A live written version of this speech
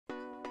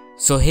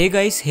So hey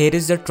guys, here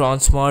is the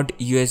Tronsmart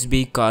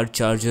USB car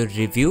charger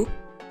review.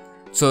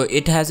 So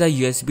it has a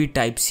USB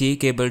Type-C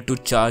cable to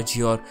charge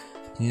your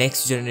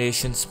next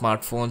generation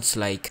smartphones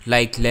like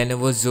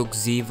Lenovo Zook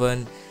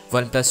Z1,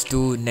 OnePlus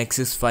 2,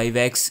 Nexus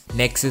 5X,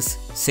 Nexus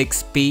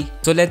 6P.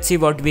 So let's see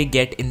what we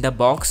get in the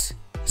box.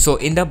 So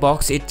in the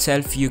box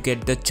itself you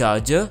get the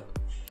charger,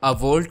 a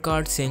volt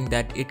card saying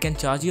that it can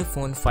charge your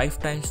phone 5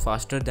 times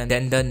faster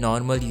than the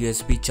normal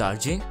USB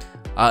charging,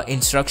 a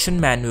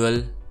instruction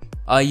manual,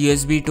 a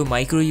USB to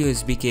micro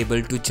USB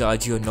cable to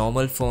charge your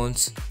normal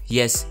phones.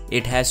 Yes,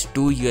 it has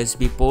 2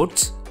 USB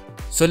ports.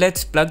 So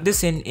let's plug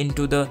this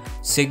into the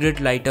cigarette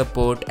lighter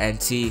port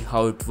and see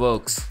how it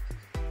works.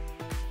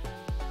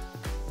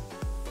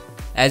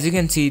 As you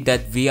can see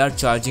that we are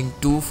charging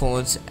 2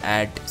 phones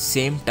at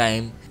same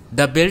time.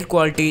 The build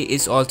quality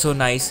is also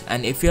nice,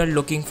 and if you are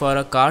looking for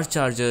a car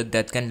charger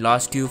that can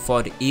last you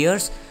for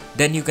years,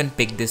 then you can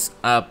pick this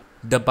up.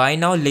 The buy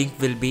now link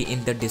will be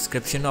in the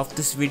description of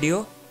this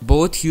video.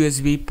 Both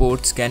USB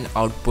ports can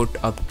output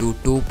up to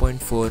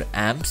 2.4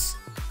 amps.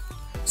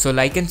 So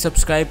like and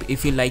subscribe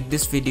if you like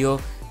this video,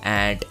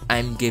 and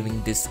I'm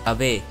giving this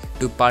away.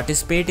 To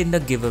participate in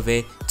the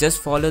giveaway,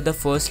 just follow the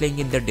first link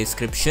in the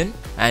description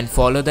and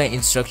follow the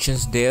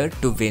instructions there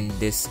to win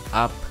this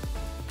up.